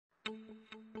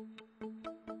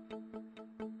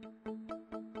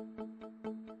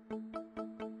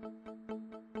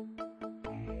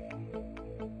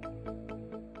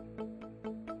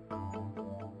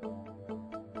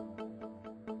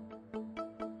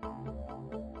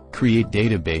create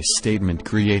database statement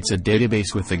creates a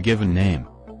database with a given name.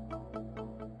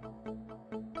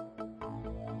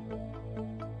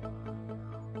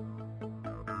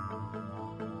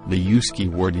 The use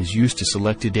keyword is used to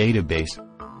select a database.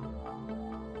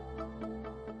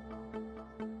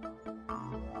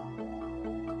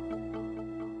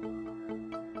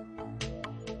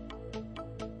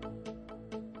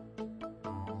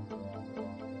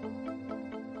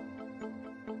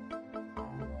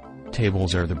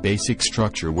 Tables are the basic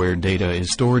structure where data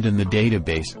is stored in the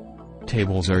database.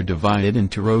 Tables are divided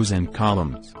into rows and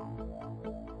columns.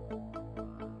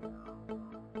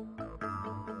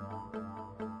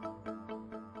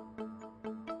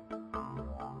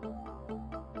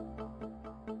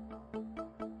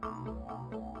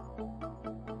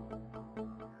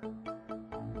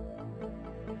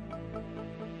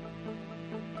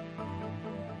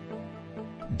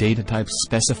 Data types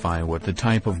specify what the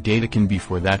type of data can be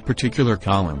for that particular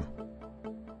column.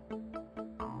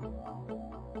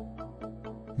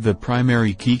 The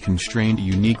primary key constraint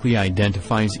uniquely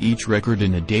identifies each record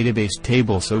in a database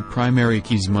table, so primary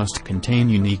keys must contain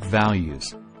unique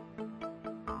values.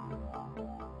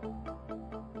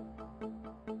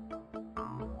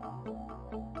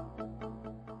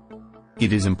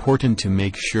 It is important to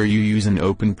make sure you use an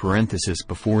open parenthesis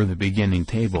before the beginning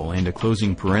table and a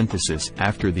closing parenthesis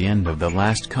after the end of the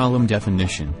last column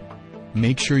definition.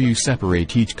 Make sure you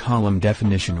separate each column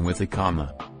definition with a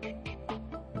comma.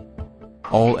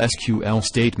 All SQL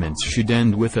statements should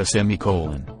end with a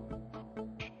semicolon.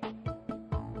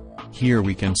 Here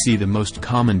we can see the most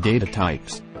common data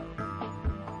types.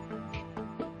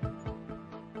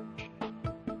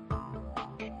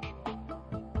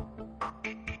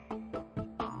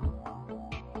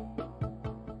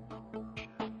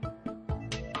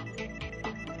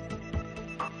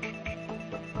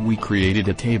 We created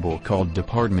a table called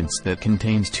Departments that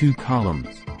contains two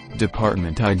columns,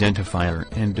 Department Identifier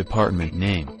and Department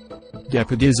Name.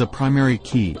 Depit is a primary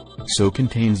key, so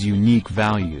contains unique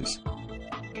values.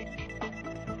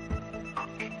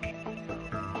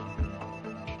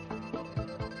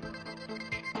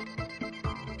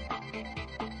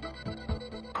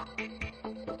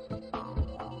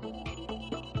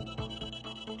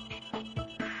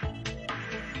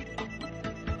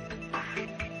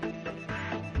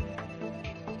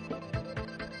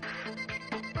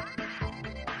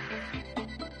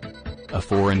 A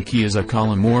foreign key is a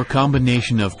column or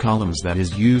combination of columns that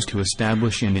is used to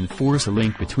establish and enforce a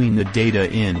link between the data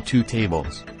in two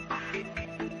tables.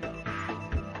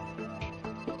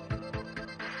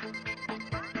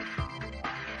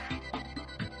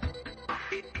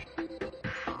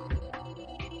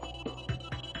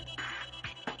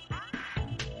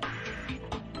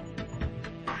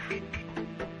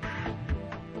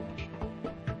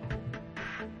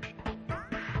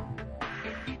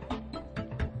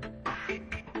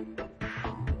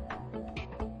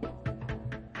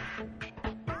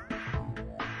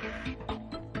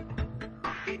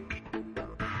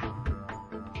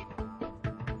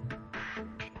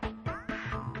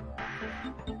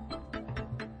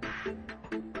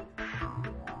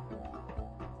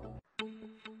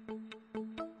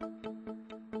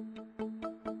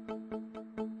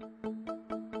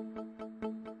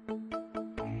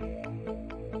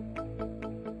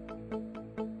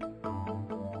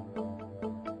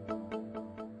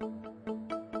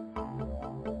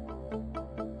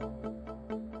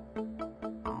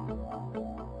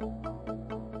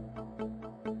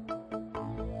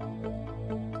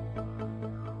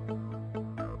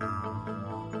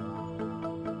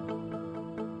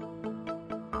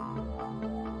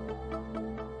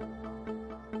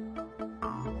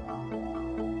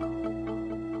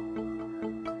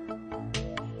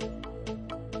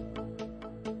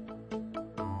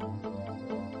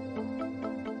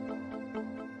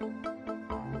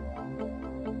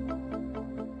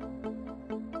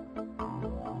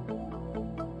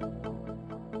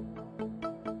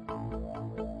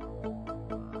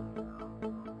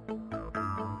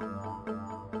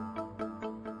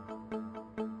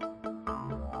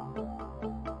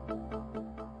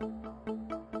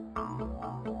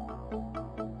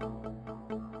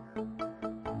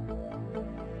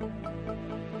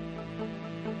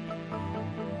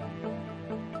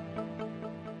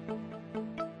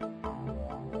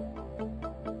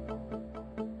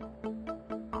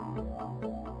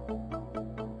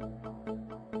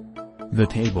 The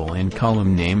table and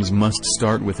column names must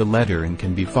start with a letter and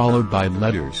can be followed by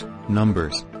letters,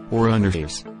 numbers, or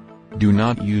underscores. Do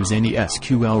not use any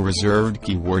SQL reserved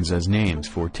keywords as names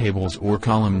for tables or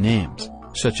column names,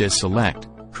 such as select,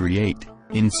 create,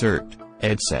 insert,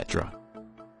 etc.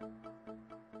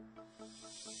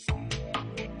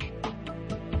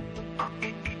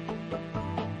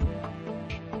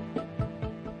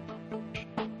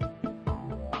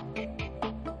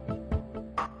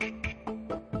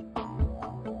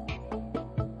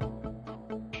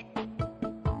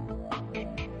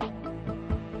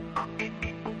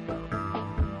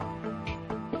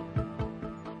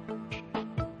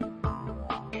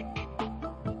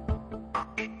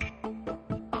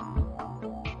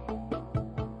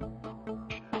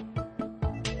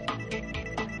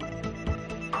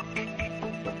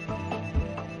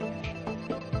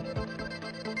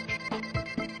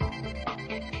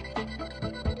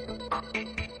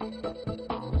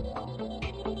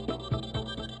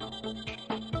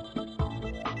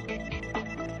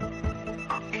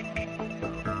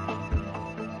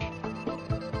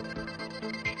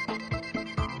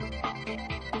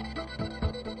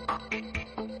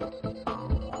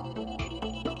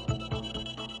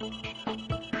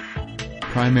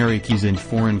 Primary keys and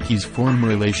foreign keys form a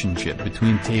relationship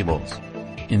between tables.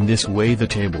 In this way the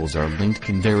tables are linked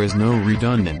and there is no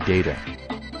redundant data.